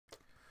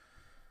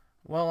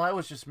Well, I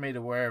was just made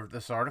aware of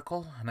this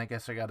article, and I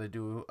guess I got to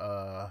do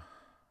a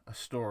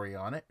story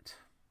on it.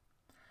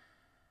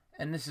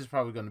 And this is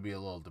probably going to be a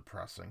little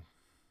depressing.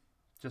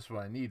 Just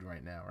what I need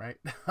right now, right?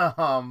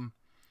 um,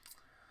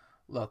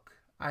 Look,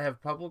 I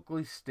have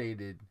publicly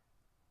stated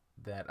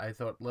that I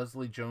thought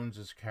Leslie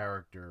Jones's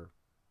character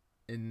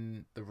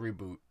in the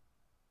reboot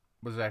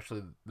was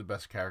actually the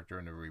best character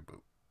in the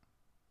reboot,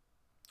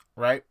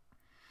 right?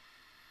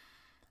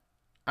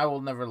 I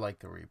will never like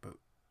the reboot.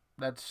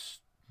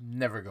 That's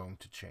never going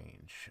to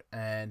change.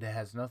 And it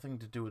has nothing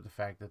to do with the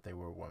fact that they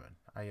were women.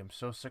 I am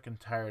so sick and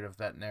tired of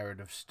that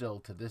narrative still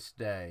to this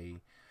day,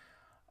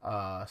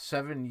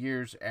 7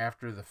 years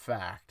after the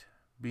fact,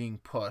 being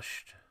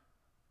pushed.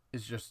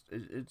 It's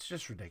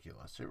just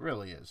ridiculous. It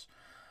really is.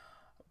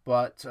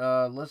 But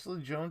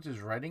Leslie Jones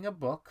is writing a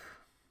book,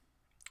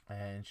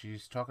 and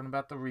she's talking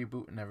about the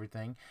reboot and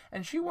everything.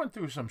 And she went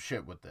through some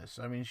shit with this.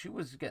 I mean, she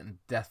was getting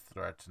death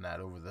threats and that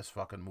over this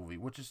fucking movie,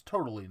 which is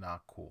totally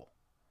not cool.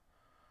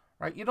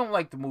 Right? You don't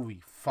like the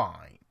movie,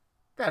 fine.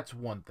 That's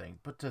one thing.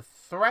 But to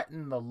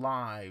threaten the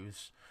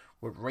lives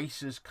with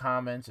racist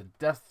comments and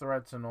death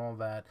threats and all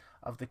that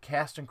of the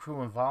cast and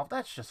crew involved,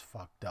 that's just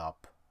fucked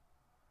up.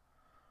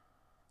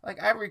 Like,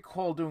 I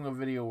recall doing a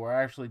video where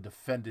I actually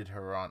defended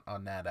her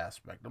on that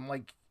aspect. I'm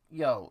like,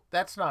 yo,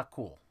 that's not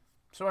cool.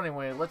 So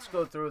anyway, let's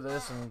go through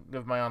this and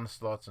give my honest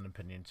thoughts and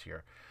opinions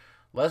here.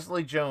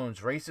 Leslie Jones,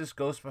 racist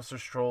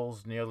Ghostbusters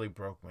trolls nearly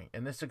broke me.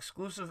 In this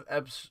exclusive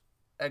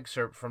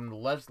excerpt from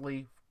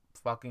Leslie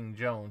fucking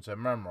Jones, a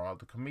memoir,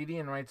 the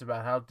comedian writes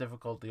about how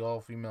difficult the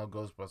all-female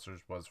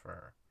Ghostbusters was for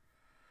her.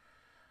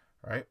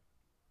 Right?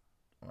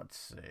 Let's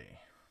see.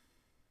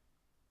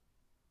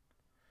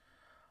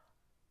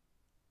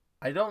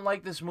 I don't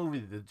like this movie,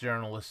 the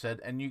journalist said,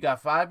 and you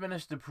got 5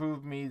 minutes to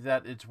prove me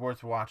that it's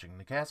worth watching.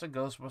 The cast of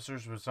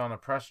Ghostbusters was on a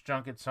press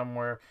junket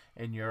somewhere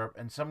in Europe,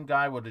 and some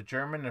guy with a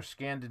German or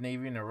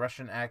Scandinavian or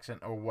Russian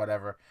accent or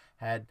whatever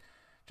had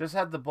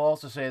the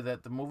balls to say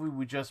that the movie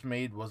we just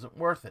made wasn't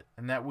worth it,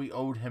 and that we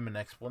owed him an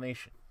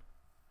explanation.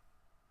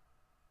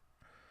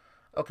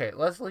 Okay,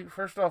 Leslie,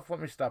 first off, let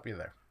me stop you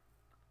there.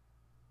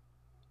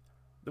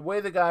 The way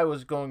the guy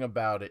was going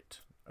about it,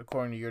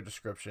 according to your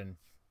description,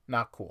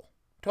 not cool.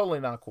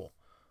 Totally not cool.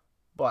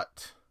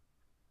 But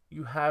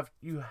you have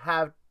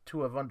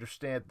to have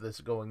understand this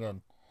going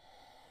in.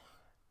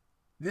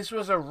 This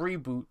was a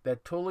reboot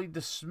that totally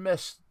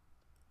dismissed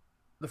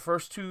the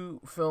first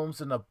two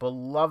films in a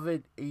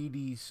beloved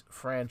 80s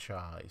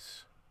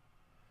franchise.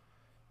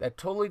 That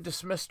totally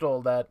dismissed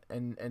all that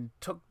and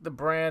took the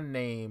brand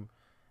name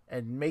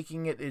and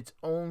making it its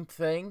own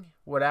thing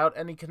without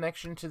any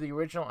connection to the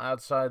original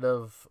outside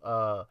of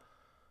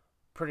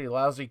pretty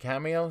lousy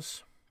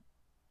cameos.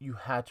 You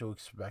had to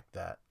expect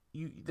that.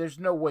 There's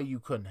no way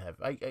you couldn't have.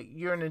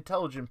 You're an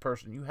intelligent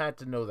person. You had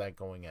to know that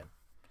going in.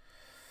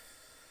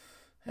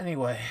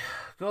 Anyway,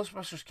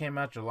 Ghostbusters came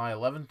out July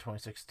 11th,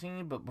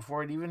 2016, but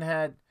before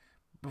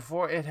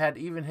it had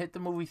even hit the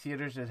movie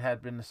theaters, it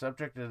had been the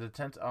subject of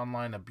intense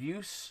online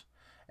abuse,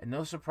 and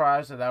no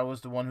surprise that I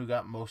was the one who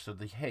got most of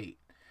the hate.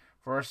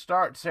 For a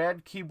start,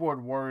 sad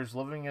keyboard warriors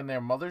living in their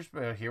mother's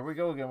bed. Here we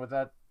go again with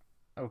that.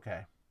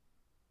 Okay.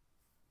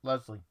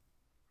 Leslie.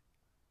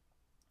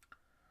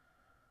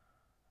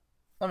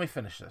 Let me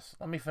finish this.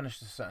 Let me finish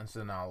this sentence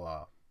and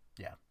I'll,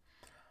 yeah.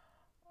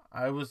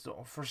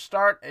 For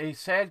start, a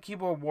sad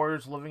keyboard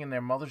warriors living in their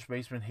mother's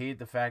basement hated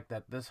the fact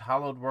that this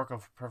hallowed work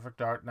of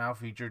perfect art now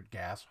featured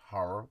gas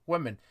horror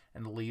women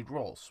in the lead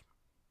roles.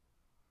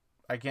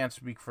 I can't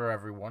speak for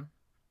everyone.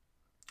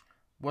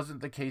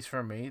 Wasn't the case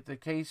for me. The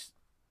case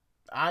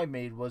I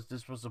made was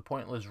this was a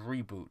pointless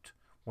reboot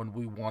when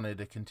we wanted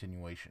a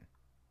continuation.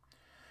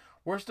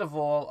 Worst of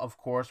all, of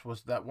course,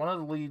 was that one of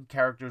the lead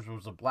characters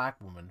was a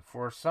black woman.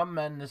 For some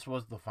men, this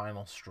was the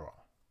final straw.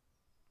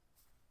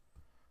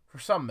 For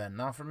some men,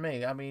 not for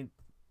me. I mean,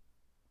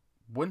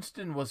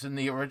 Winston was in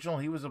the original.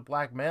 He was a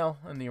black male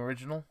in the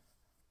original.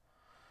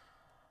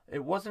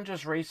 It wasn't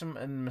just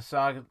racism and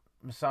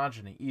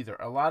misogyny either.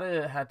 A lot of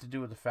it had to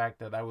do with the fact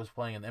that I was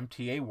playing an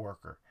MTA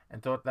worker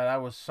and thought that I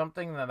was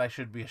something that I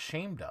should be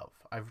ashamed of.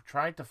 I've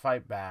tried to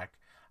fight back.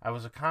 I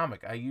was a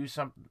comic.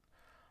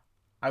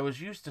 I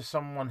was used to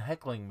someone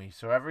heckling me,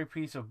 so every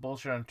piece of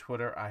bullshit on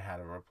Twitter, I had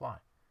a reply.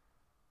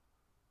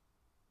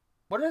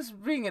 What does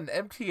being an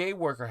MTA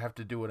worker have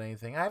to do with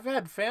anything? I've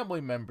had family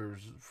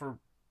members for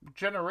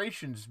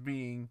generations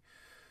being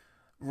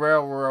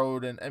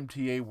railroad and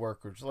MTA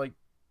workers. Like,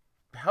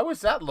 how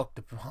is that looked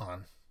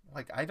upon?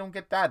 Like, I don't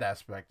get that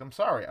aspect. I'm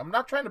sorry. I'm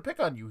not trying to pick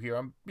on you here.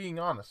 I'm being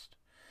honest.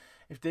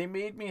 If they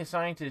made me a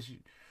scientist,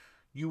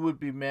 you would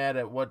be mad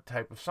at what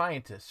type of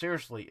scientist.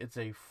 Seriously, it's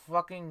a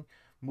fucking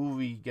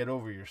movie. Get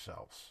over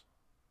yourselves.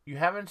 You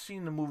haven't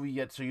seen the movie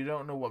yet, so you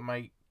don't know what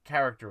my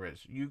character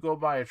is. You go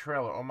by a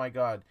trailer. Oh my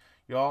god,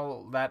 you're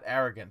all that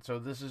arrogant. So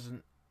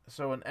an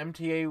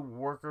MTA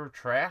worker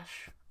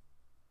trash?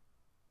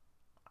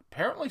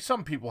 Apparently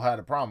some people had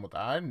a problem with that.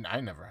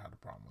 I never had a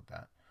problem with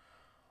that.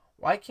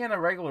 Why can't a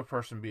regular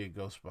person be a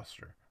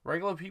Ghostbuster?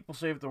 Regular people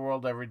save the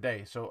world every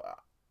day. So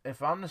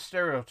if I'm the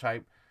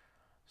stereotype,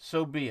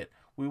 so be it.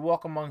 We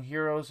walk among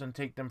heroes and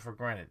take them for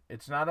granted.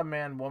 It's not a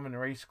man, woman,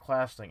 race,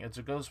 class thing. It's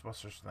a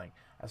Ghostbusters thing.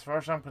 As far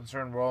as I'm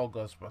concerned, we're all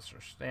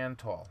Ghostbusters. Stand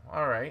tall.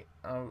 All right,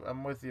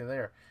 I'm with you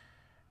there.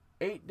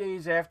 8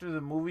 days after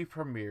the movie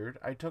premiered,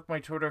 I took my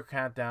Twitter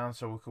account down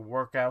so we could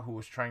work out who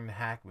was trying to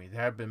hack me.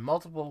 There had been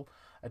multiple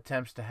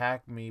attempts to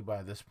hack me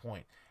by this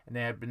point, and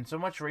there had been so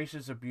much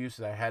racist abuse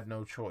that I had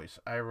no choice.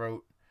 I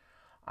wrote,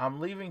 I'm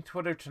leaving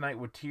Twitter tonight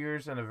with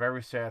tears and a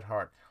very sad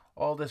heart.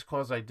 All this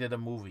cause I did a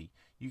movie.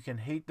 You can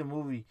hate the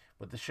movie,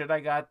 but the shit I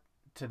got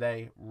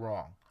today,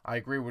 wrong. I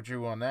agree with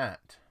you on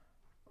that.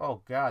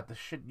 Oh, God, the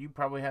shit you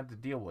probably had to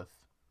deal with.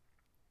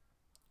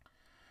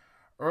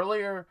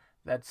 Earlier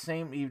that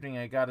same evening,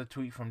 I got a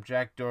tweet from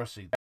Jack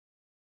Dorsey.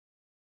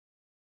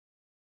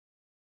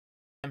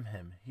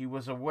 Him. He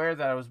was aware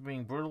that I was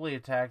being brutally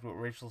attacked with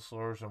racial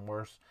slurs and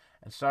worse,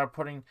 and started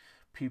putting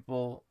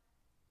people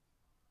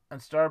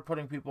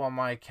on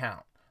my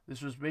account.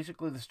 This was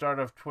basically the start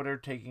of Twitter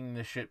taking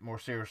this shit more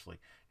seriously.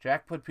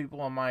 Jack put people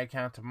on my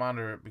account to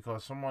monitor it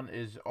because someone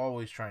is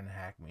always trying to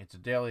hack me. It's a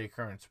daily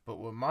occurrence. But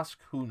with Musk,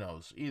 who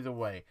knows? Either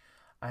way,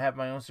 I have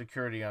my own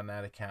security on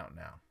that account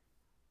now.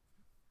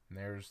 And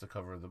there's the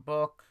cover of the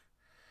book.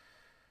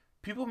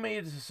 People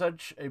made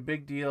such a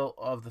big deal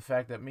of the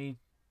fact that me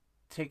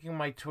taking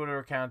my Twitter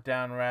account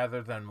down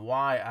rather than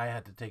why I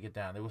had to take it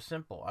down. It was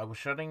simple. I was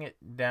shutting it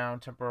down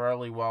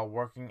temporarily while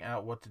working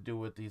out what to do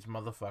with these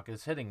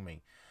motherfuckers hitting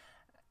me.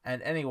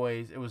 And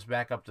anyways, it was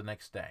back up the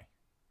next day.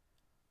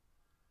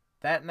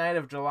 That night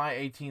of July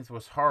 18th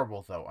was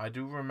horrible, though. I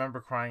do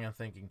remember crying and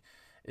thinking,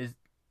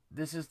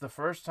 this is the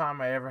first time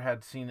I ever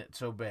had seen it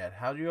so bad.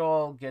 How do you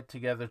all get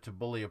together to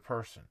bully a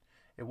person?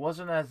 It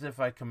wasn't as if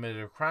I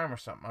committed a crime or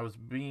something. I was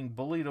being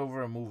bullied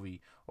over a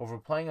movie, over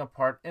playing a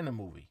part in a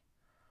movie.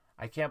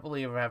 I can't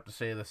believe I have to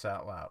say this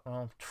out loud.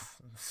 Well,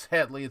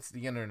 sadly, it's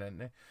the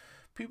internet.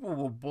 People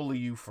will bully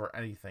you for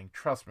anything.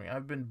 Trust me,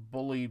 I've been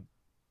bullied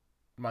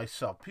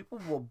myself.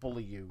 People will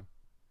bully you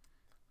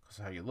because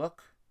of how you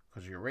look,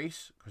 because of your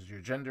race, because of your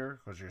gender,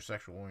 because of your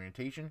sexual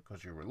orientation,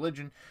 because of your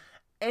religion.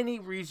 Any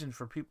reason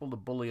for people to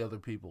bully other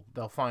people,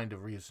 they'll find a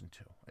reason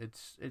to.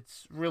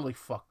 It's really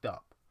fucked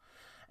up.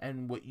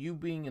 And with you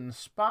being in the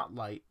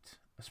spotlight,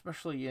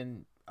 especially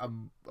in a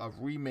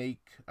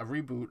remake, a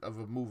reboot of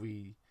a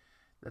movie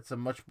that's a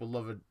much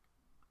beloved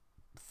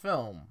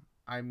film,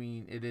 I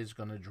mean, it is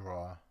going to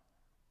draw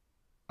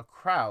a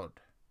crowd.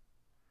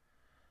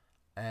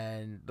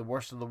 And the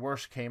worst of the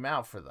worst came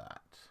out for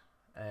that.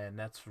 And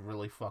that's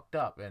really fucked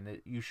up.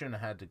 And you shouldn't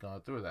have had to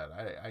go through that.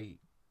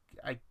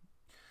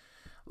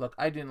 Look,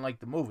 I didn't like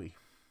the movie.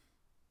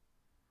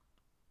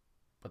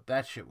 But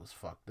that shit was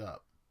fucked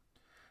up.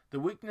 The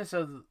weakness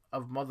of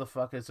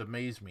motherfuckers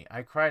amazed me.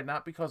 I cried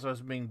not because I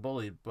was being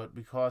bullied, but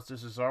because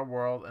this is our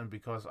world and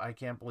because I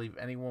can't believe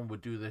anyone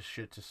would do this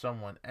shit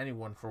to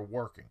anyone for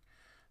working.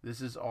 This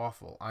is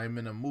awful. I am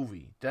in a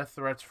movie. Death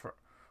threats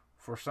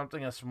for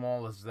something as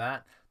small as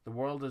that. The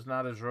world is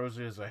not as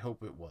rosy as I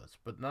hope it was.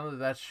 But none of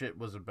that shit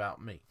was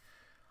about me.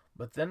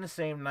 But then the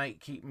same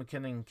night, Keith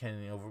McKinnon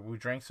came over. We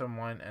drank some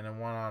wine and I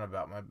went on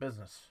about my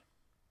business.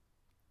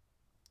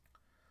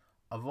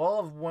 Of all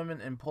of women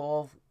in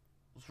Paul's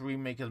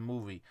remake of the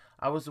movie,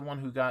 I was the one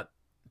who got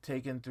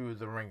taken through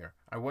the ringer.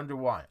 I wonder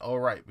why. Oh,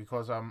 right,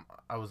 because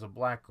I was a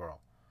black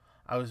girl.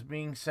 I was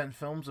being sent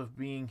films of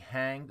being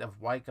hanged,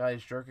 of white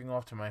guys jerking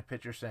off to my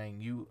picture saying,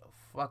 you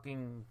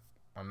fucking...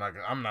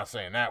 I'm not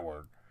saying that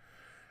word.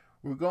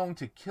 We're going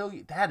to kill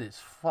you. That is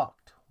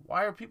fucked.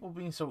 Why are people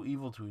being so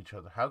evil to each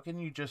other? How can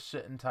you just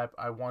sit and type,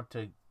 I want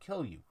to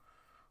kill you?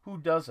 Who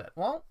does that?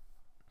 Well,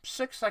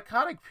 sick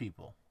psychotic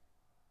people.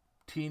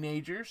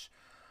 Teenagers,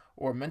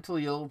 or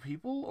mentally ill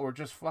people, or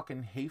just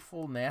fucking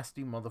hateful,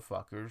 nasty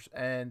motherfuckers.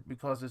 And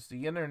because it's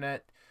the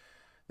internet,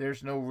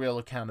 there's no real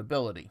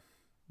accountability.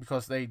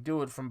 Because they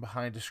do it from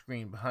behind a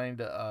screen,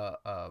 behind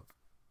a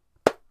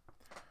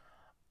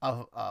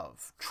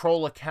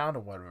troll account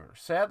or whatever.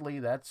 Sadly,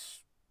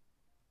 that's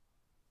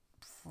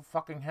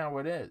fucking how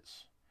it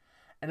is.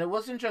 And it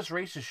wasn't just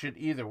racist shit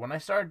either. When I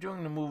started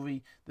doing the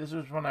movie, this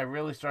was when I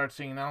really started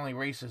seeing not only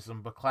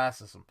racism, but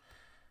classism.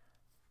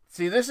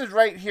 See, this is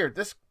right here.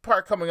 This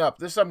part coming up,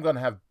 this I'm going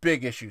to have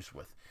big issues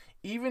with.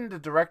 Even the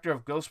director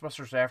of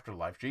Ghostbusters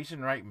Afterlife,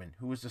 Jason Reitman,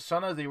 who was the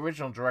son of the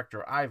original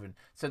director, Ivan,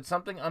 said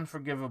something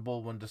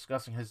unforgivable when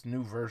discussing his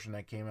new version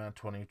that came out in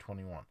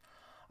 2021.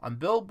 On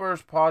Bill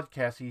Burr's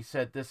podcast, he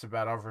said this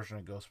about our version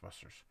of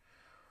Ghostbusters.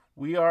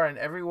 We are in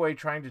every way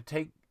trying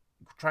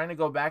to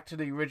go back to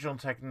the original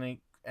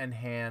technique and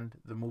hand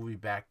the movie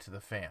back to the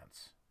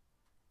fans.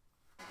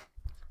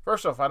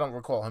 First off, I don't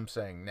recall him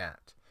saying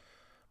that.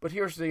 But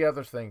here's the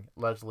other thing,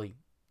 Leslie.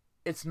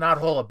 It's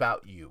not all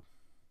about you.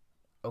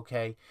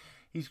 Okay?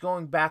 He's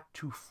going back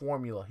to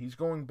formula. He's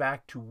going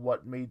back to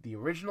what made the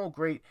original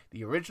great,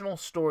 the original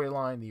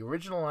storyline, the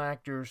original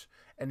actors,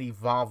 and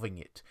evolving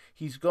it.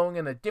 He's going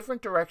in a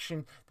different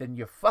direction than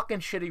your fucking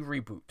shitty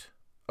reboot.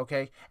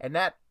 Okay? And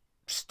that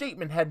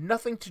statement had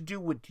nothing to do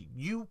with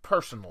you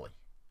personally.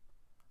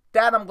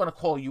 That I'm going to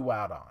call you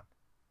out on.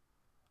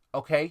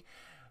 Okay?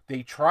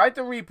 They tried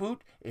the reboot.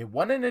 It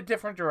went in a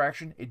different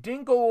direction. It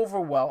didn't go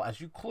over well, as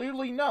you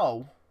clearly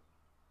know.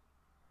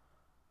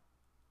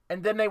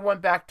 And then they went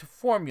back to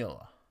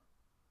formula.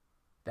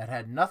 That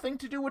had nothing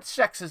to do with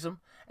sexism,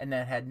 and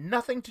that had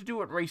nothing to do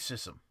with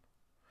racism.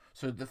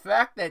 So the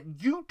fact that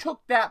you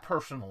took that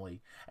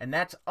personally, and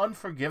that's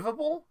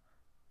unforgivable,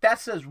 that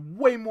says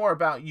way more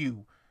about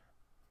you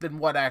than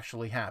what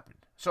actually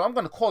happened. So I'm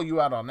going to call you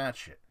out on that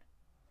shit.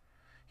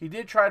 He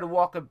did try to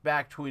walk it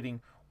back, tweeting,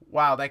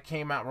 "Wow, that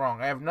came out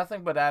wrong. I have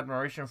nothing but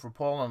admiration for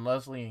Paul and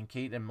Leslie and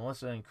Kate and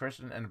Melissa and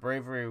Kristen and the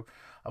bravery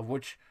of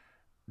which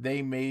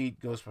they made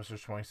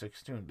Ghostbusters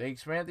 2016. They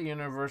expanded the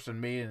universe and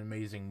made an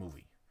amazing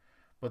movie.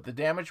 But the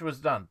damage was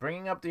done.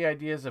 Bringing up the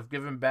ideas of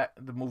giving back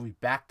the movie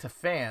back to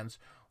fans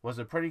was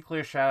a pretty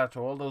clear shout out to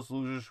all those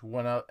losers who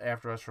went out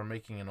after us for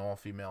making an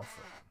all-female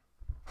film."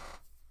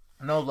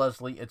 No,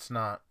 Leslie, it's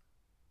not.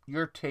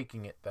 You're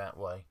taking it that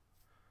way.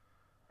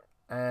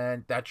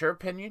 And that's your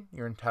opinion.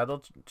 You're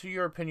entitled to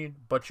your opinion,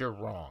 but you're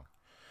wrong.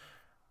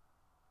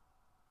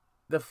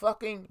 The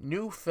fucking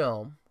new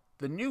film,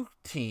 the new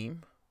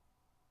team,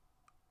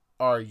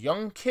 are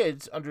young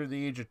kids under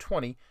the age of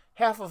 20.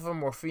 Half of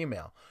them were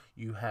female.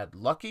 You had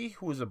Lucky,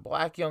 who was a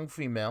black young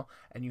female,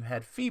 and you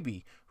had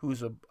Phoebe,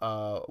 who's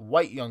a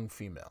white young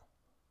female.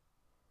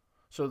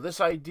 So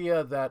this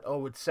idea that,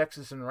 oh, it's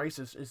sexist and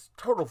racist is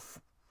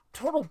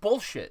total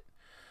bullshit.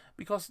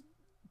 Because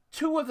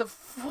two of the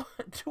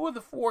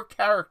four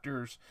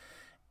characters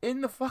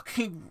in the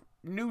fucking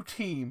new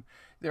team,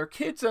 they're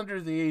kids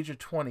under the age of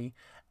 20,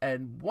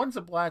 and one's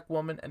a black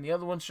woman and the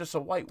other one's just a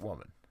white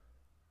woman.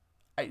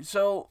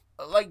 So,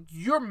 like,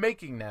 you're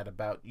making that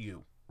about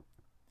you.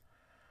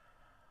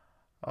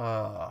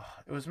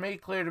 It was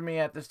made clear to me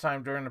at this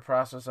time during the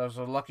process I was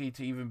so lucky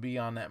to even be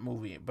on that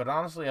movie. But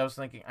honestly, I was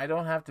thinking, I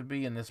don't have to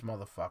be in this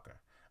motherfucker.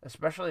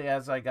 Especially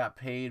as I got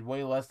paid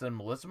way less than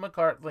Melissa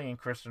McCarthy and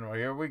Kristen Wiig.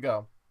 Here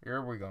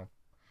we go.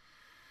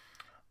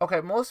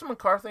 Okay, Melissa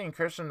McCarthy and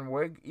Kristen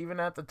Wiig, even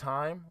at the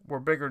time, were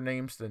bigger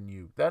names than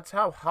you. That's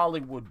how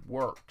Hollywood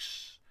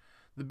works.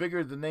 The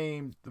bigger the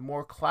name, the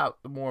more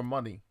clout, the more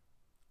money.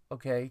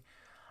 Okay?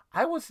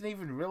 I wasn't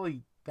even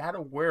really that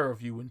aware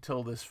of you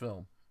until this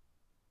film.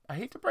 I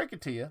hate to break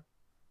it to you,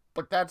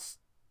 but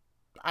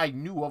I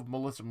knew of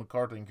Melissa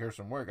McCarthy and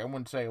Kristen Wiig. I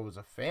wouldn't say I was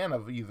a fan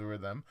of either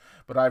of them,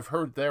 but I've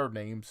heard their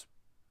names,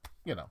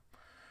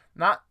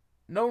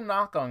 No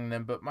knock on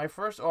them, but my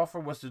first offer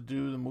was to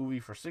do the movie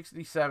for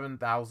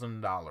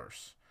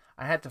 $67,000.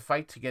 I had to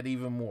fight to get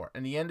even more.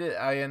 In the end,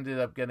 I ended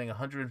up getting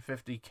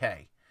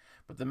 $150K.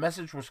 But the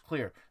message was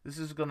clear. This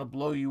is going to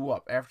blow you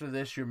up. After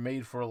this, you're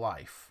made for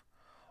life.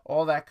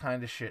 All that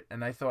kind of shit.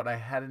 And I thought I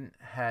hadn't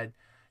had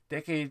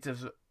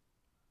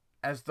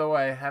as though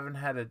I haven't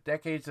had a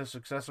decades of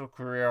successful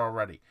career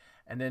already.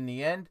 And in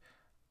the end,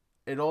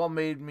 it all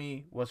made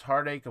me was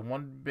heartache and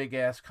one big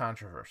ass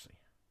controversy.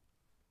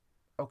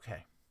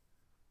 Okay.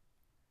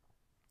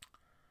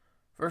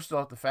 First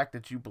off, the fact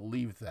that you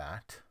believe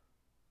that.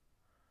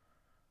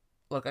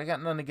 Look, I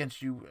got nothing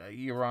against you.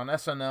 You were on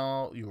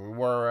SNL. You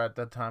were at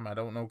that time. I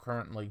don't know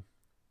currently.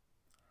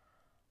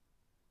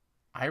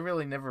 I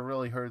never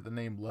really heard the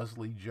name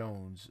Leslie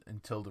Jones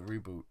until the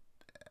reboot.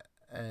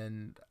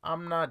 And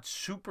I'm not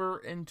super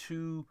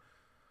into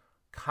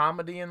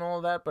comedy and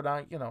all that, but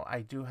I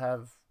do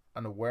have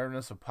an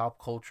awareness of pop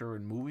culture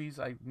and movies.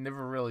 I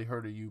never really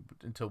heard of you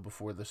until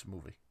before this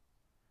movie.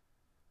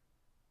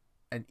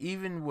 And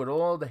even with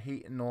all the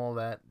hate and all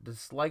that,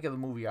 dislike of the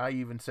movie, I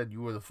even said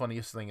you were the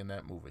funniest thing in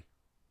that movie.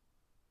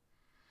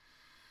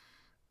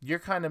 You're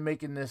kind of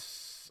making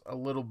this a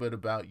little bit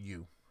about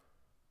you.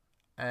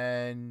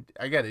 And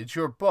I get it, it's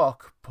your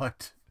book,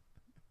 but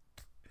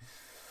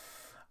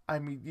I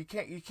mean, you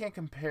can't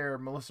compare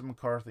Melissa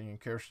McCarthy and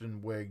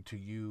Kristen Wiig to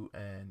you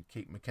and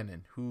Kate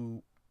McKinnon,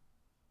 who,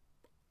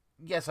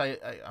 yes,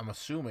 I'm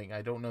assuming,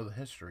 I don't know the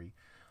history.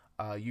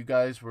 You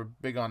guys were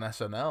big on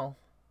SNL.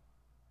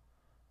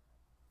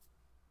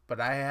 But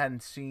I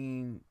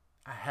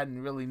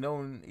hadn't really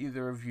known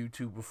either of you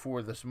two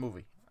before this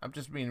movie. I'm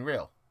just being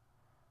real.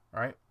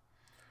 Right?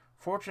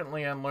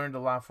 Fortunately, I learned a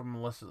lot from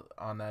Melissa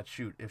on that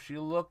shoot. If she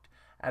looked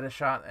at a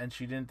shot and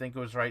she didn't think it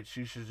was right,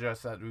 she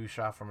suggested that we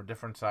shot from a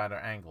different side or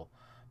angle.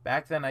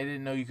 Back then, I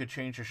didn't know you could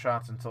change your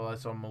shots until I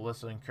saw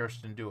Melissa and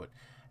Kirsten do it.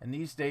 And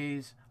these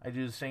days, I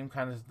do the same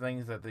kind of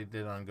things that they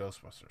did on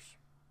Ghostbusters.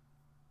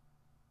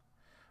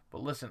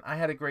 But listen, I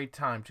had a great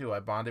time too.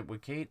 I bonded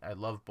with Kate. I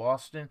loved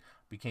Boston.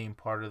 Became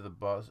part of the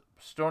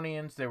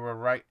Bostonians. They were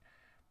right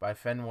by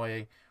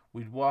Fenway.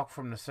 We'd walk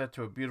from the set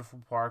to a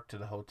beautiful park to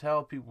the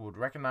hotel. People would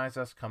recognize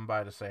us, come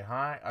by to say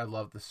hi. I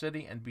loved the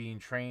city and being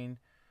trained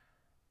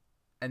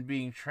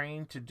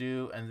to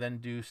do and then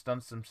do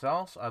stunts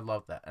themselves. I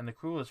loved that. And the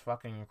crew was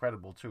fucking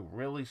incredible too.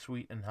 Really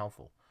sweet and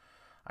helpful.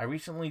 I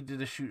recently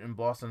did a shoot in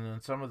Boston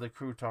and some of the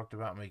crew talked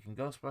about making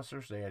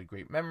Ghostbusters. They had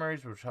great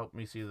memories, which helped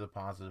me see the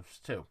positives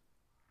too.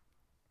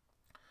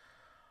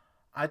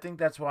 I think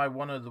that's why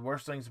one of the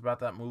worst things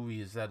about that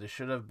movie is that it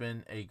should have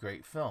been a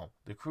great film.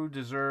 The crew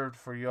deserved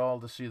for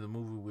y'all to see the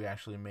movie we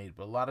actually made,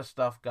 but a lot of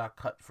stuff got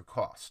cut for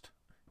cost.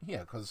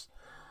 Yeah, because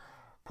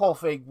Paul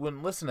Feig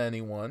wouldn't listen to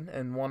anyone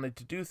and wanted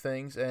to do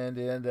things, and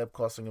it ended up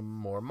costing him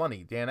more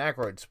money. Dan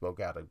Aykroyd spoke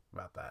out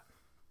about that.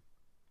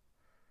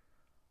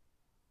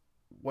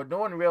 What no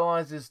one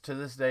realizes to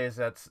this day is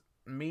that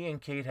me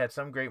and Kate had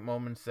some great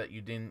moments that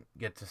you didn't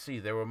get to see.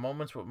 There were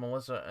moments with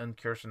Melissa and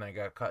Kirsten that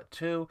got cut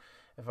too.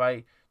 If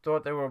I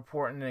thought they were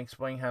important in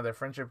explaining how their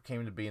friendship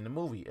came to be in the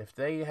movie. If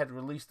they had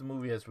released the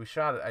movie as we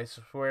shot it, I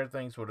swear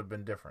things would have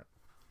been different.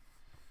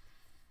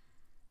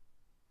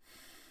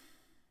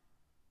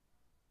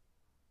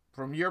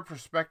 From your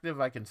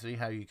perspective, I can see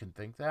how you can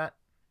think that.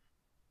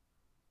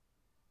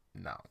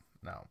 No.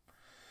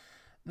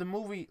 The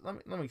movie,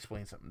 let me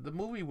explain something. The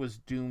movie was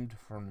doomed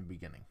from the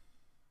beginning.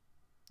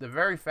 The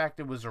very fact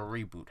it was a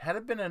reboot. Had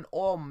it been an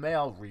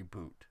all-male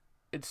reboot,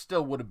 it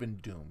still would have been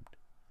doomed.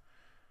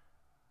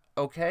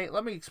 Okay,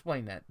 let me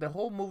explain that. The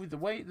whole movie,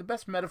 the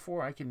best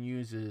metaphor I can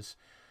use is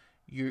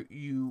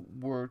you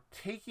were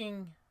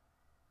taking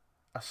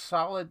a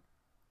solid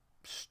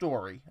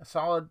story, a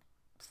solid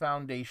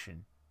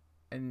foundation,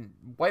 and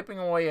wiping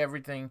away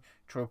everything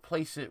to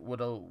replace it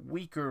with a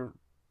weaker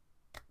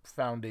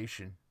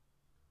foundation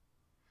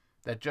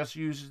that just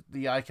uses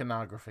the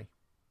iconography.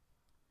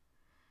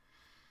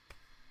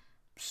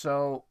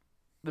 So,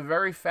 the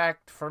very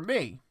fact for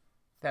me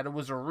that it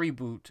was a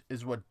reboot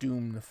is what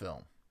doomed the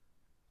film.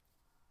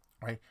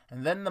 Right?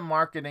 And then the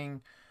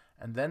marketing,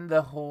 and then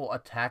the whole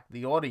attack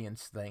the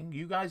audience thing.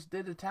 You guys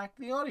did attack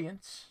the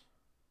audience.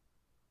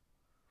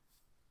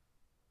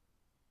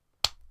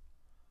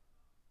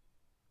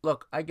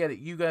 Look, I get it.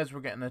 You guys were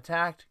getting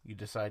attacked. You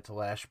decide to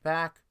lash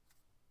back.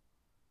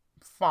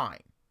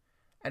 Fine.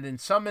 And in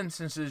some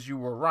instances, you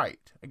were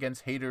right.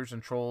 Against haters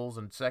and trolls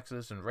and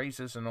sexists and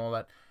racists and all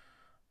that.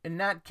 In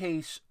that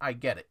case, I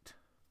get it.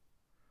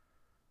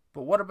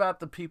 But what about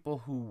the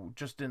people who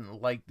just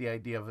didn't like the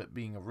idea of it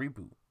being a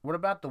reboot? What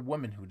about the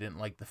women who didn't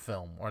like the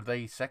film? Are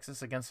they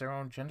sexist against their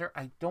own gender?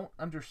 I don't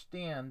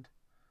understand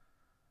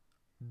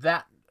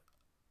that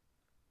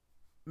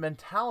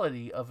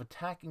mentality of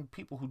attacking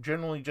people who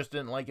generally just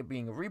didn't like it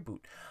being a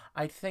reboot.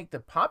 I think the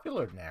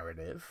popular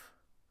narrative,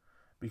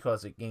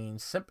 because it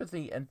gains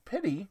sympathy and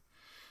pity,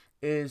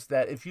 is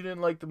that if you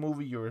didn't like the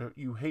movie, you're a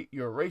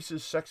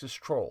racist, sexist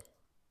troll.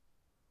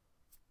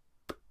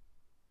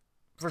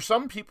 For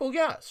some people,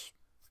 yes.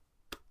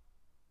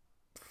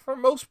 For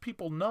most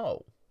people,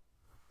 no.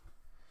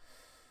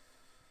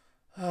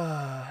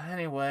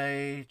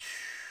 Anyway,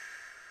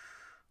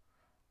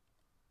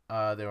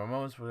 there were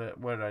moments where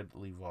did I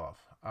leave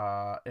off?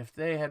 If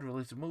they had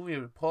released a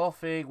movie, Paul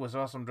Feig was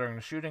awesome during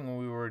the shooting, and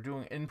we were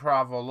doing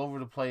improv all over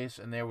the place,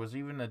 and there was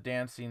even a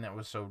dance scene that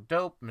was so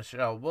dope.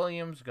 Michael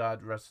Williams,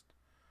 God rest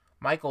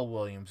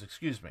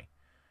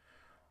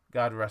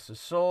his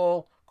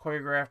soul,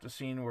 choreographed a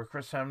scene where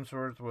Chris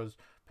Hemsworth was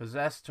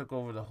possessed, took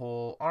over the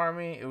whole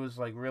army. It was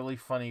like really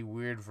funny,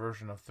 weird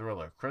version of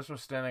Thriller. Chris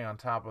was standing on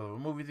top of a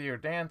movie theater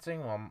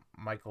dancing, while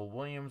Michael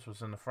Williams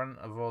was in the front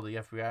of all the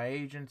FBI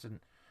agents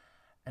and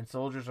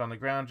soldiers on the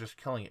ground just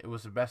killing it. It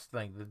was the best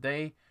thing. The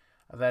day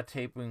of that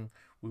taping,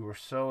 we were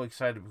so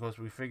excited because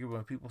we figured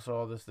when people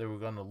saw this, they were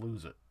going to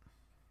lose it.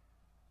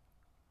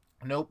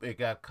 Nope, it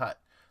got cut.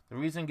 The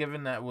reason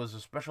given that was the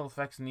special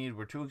effects needed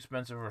were too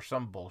expensive or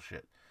some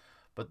bullshit.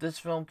 But if this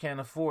film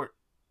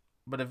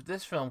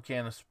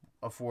can't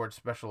afford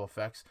special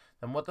effects,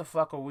 then what the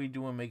fuck are we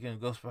doing making a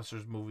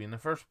Ghostbusters movie in the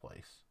first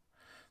place?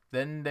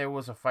 Then there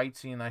was a fight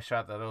scene I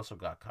shot that also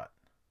got cut.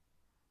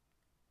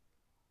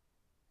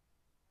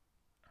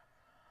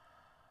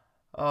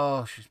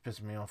 Oh, she's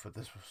pissing me off with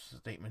this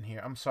statement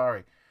here. I'm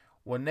sorry.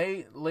 When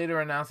they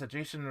later announced that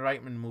Jason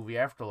Reitman movie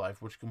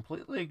Afterlife, which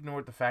completely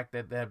ignored the fact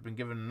that they had been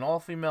given an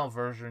all-female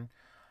version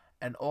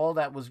and all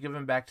that was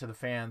given back to the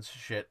fans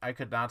shit, I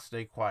could not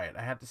stay quiet.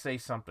 I had to say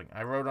something.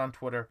 I wrote on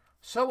Twitter,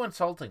 so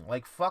insulting,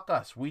 like fuck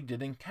us, we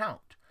didn't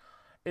count.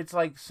 It's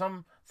like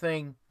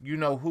something you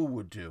know who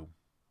would do.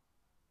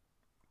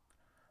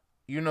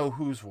 You know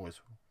whose voice.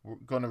 We're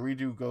going to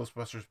redo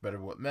Ghostbusters better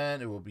with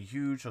men. It will be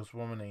huge. This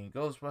woman ain't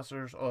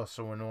Ghostbusters. Oh,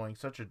 so annoying.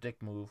 Such a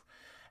dick move.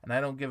 And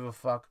I don't give a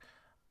fuck.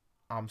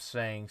 I'm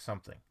saying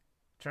something.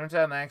 Turns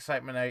out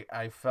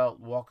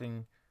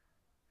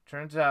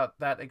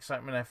that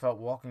excitement I felt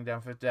walking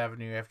down Fifth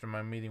Avenue after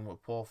my meeting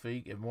with Paul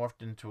Feig, it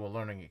morphed into a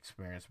learning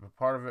experience, but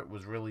part of it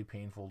was really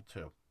painful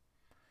too.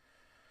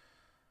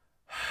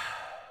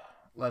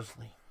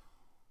 Leslie,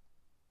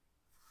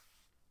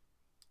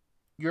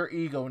 your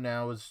ego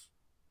now is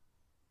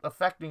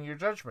affecting your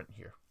judgment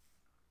here.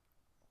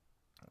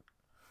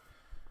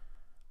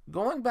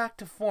 Going back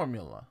to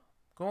formula,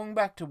 going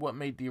back to what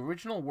made the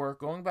original work,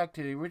 going back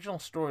to the original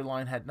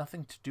storyline had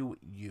nothing to do with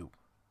you.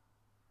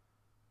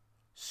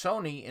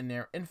 Sony, in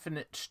their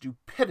infinite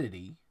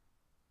stupidity,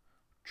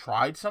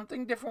 tried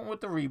something different with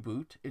the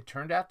reboot. It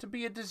turned out to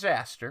be a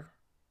disaster.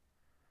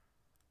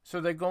 So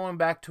they're going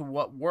back to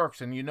what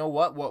works. And you know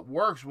what? What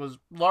works was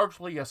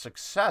largely a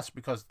success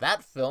because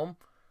that film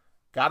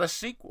got a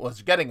sequel.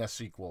 It's getting a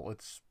sequel.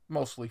 It's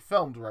mostly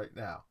filmed right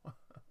now.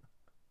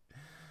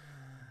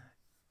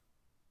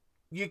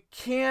 You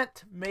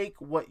can't make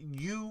what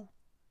you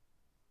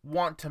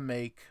want to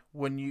make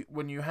when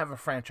you have a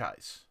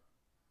franchise.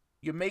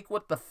 You make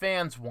what the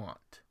fans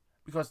want,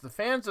 because the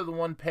fans are the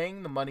one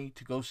paying the money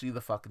to go see the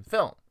fucking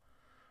film.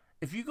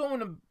 If you go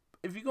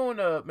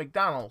into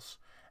McDonald's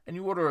and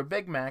you order a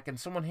Big Mac and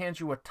someone hands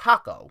you a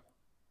taco,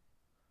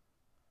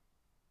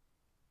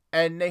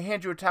 and they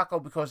hand you a taco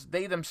because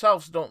they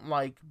themselves don't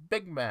like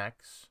Big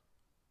Macs,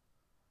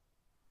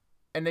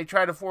 and they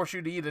try to force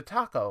you to eat a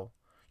taco,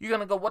 you're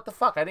going to go, what the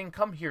fuck? I didn't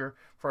come here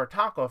for a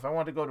taco. If I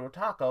wanted to go to a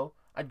taco,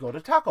 I'd go to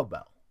Taco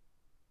Bell.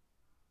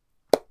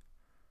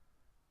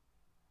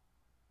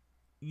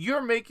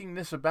 You're making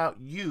this about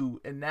you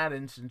in that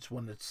instance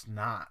when it's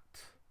not.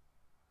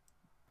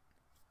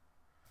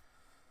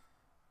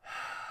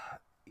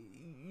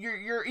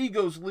 Your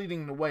ego's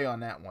leading the way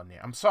on that one.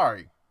 I'm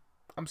sorry.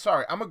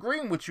 I'm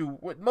agreeing with you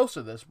with most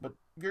of this, but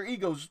your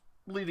ego's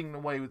leading the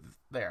way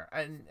there.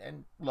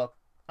 And look,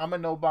 I'm a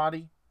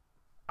nobody.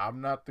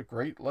 I'm not the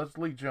great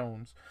Leslie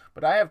Jones,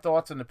 but I have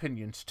thoughts and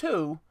opinions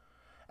too,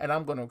 and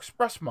I'm going to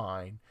express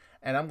mine,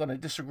 and I'm going to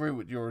disagree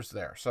with yours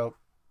there. So,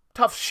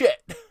 tough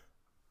shit.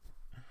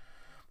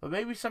 But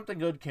maybe something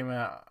good came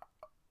out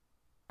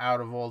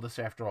of all this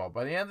after all.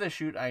 By the end of the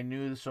shoot, I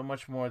knew so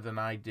much more than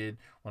I did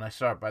when I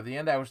started. By the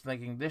end, I was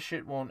thinking, this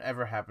shit won't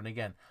ever happen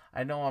again.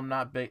 I know I'm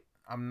not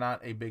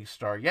a big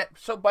star yet,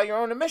 so by your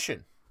own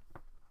admission.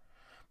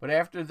 But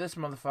after this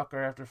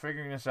motherfucker, after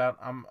figuring this out,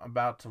 I'm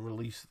about to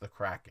release the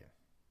Kraken.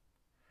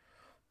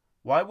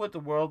 Why would the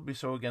world be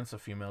so against the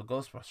female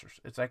Ghostbusters?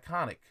 It's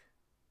iconic.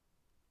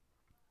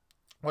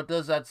 What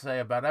does that say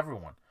about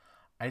everyone?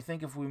 I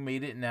think if we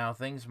made it now,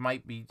 things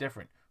might be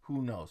different.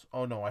 Who knows?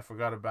 Oh no, I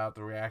forgot about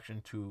the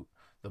reaction to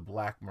the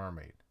Black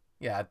Mermaid.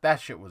 Yeah, that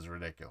shit was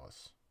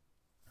ridiculous.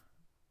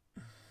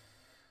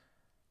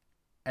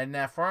 And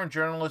that foreign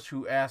journalist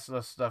who asked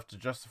us stuff to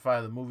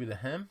justify the movie to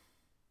him.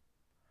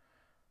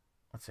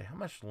 Let's see, how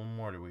much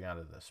more do we got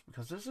of this?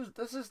 Because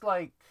this is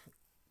like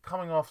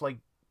coming off like,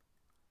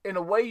 in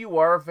a way you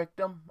are a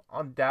victim,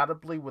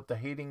 undoubtedly, with the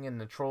hating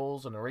and the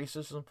trolls and the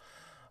racism.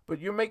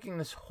 But you're making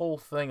this whole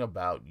thing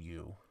about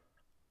you.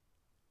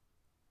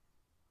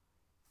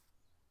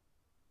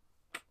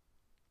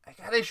 I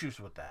got issues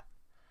with that.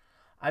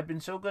 I've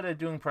been so good at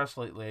doing press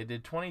lately. I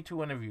did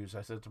 22 interviews,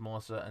 I said to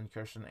Melissa and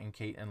Kirsten and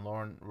Kate and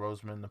Lauren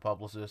Roseman, the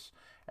publicist,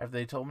 after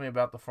they told me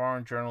about the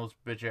foreign journalist's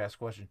bitch-ass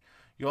question.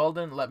 You all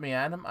didn't let me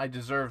at him? I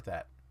deserve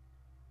that.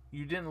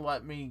 You didn't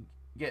let me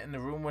get in the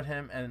room with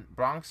him and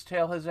Bronx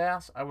tail his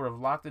ass? I would have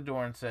locked the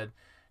door and said,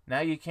 now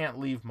you can't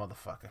leave,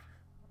 motherfucker.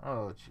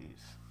 Oh, jeez.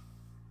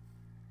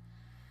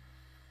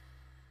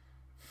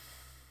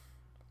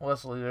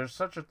 Leslie, there's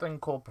such a thing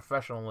called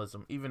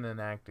professionalism, even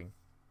in acting.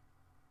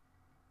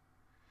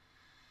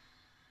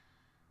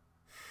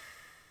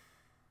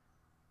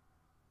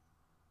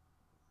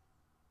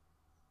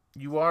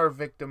 You are a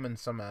victim in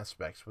some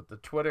aspects, with the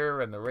Twitter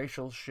and the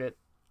racial shit,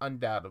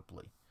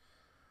 undoubtedly.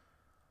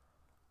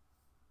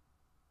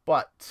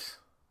 But,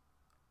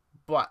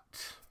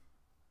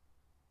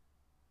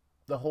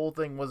 the whole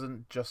thing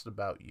wasn't just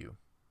about you.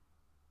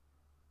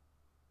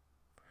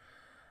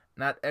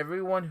 Not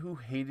everyone who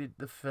hated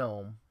the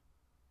film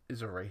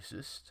is a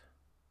racist.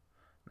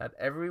 Not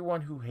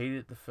everyone who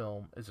hated the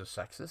film is a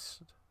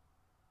sexist.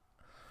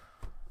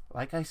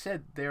 Like I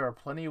said, there are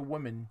plenty of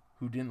women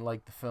who didn't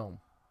like the film.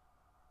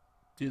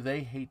 Do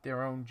they hate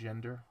their own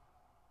gender?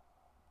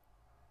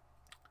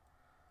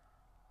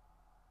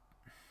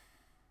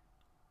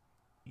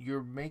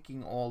 You're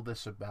making all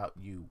this about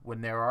you when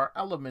there are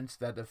elements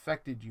that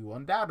affected you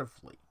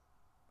undoubtedly.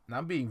 And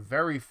I'm being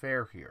very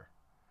fair here.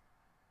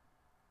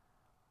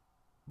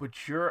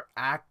 But you're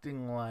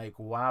acting like,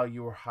 wow,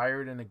 you were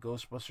hired in a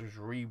Ghostbusters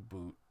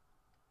reboot,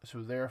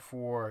 so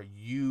therefore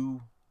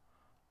you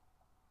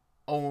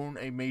own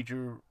a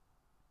major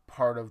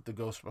part of the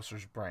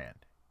Ghostbusters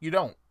brand. You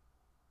don't.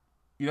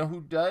 You know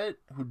who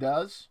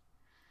does?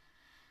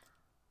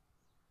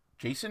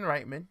 Jason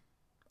Reitman,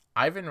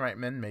 Ivan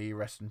Reitman, may he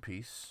rest in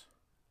peace.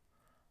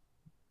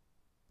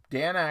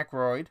 Dan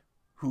Aykroyd,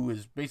 who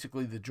is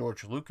basically the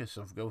George Lucas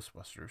of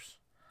Ghostbusters.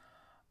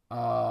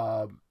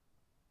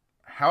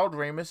 Harold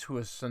Ramis, who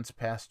has since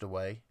passed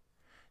away.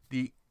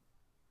 The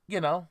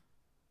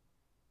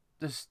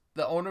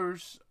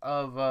owners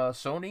of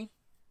Sony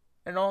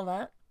and all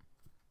that.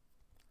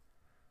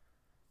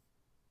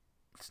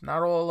 It's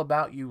not all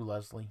about you,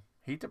 Leslie.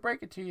 Hate to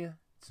break it to you,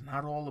 it's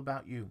not all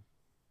about you.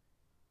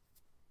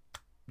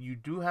 You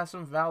do have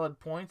some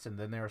valid points, and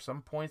then there are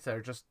some points that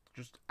are just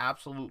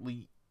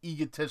absolutely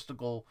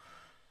egotistical,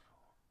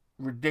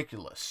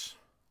 ridiculous.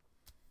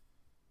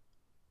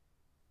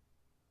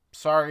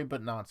 Sorry,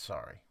 but not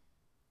sorry.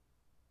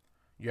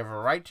 You have a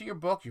right to your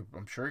book.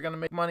 I'm sure you're going to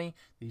make money.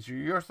 These are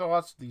your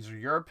thoughts. These are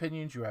your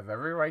opinions. You have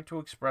every right to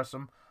express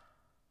them.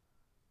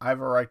 I have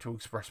a right to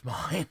express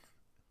mine.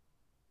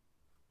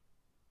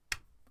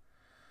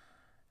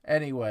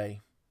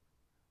 Anyway,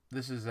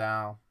 this is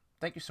Al.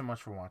 Thank you so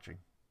much for watching.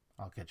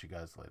 I'll catch you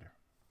guys later.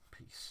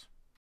 Peace.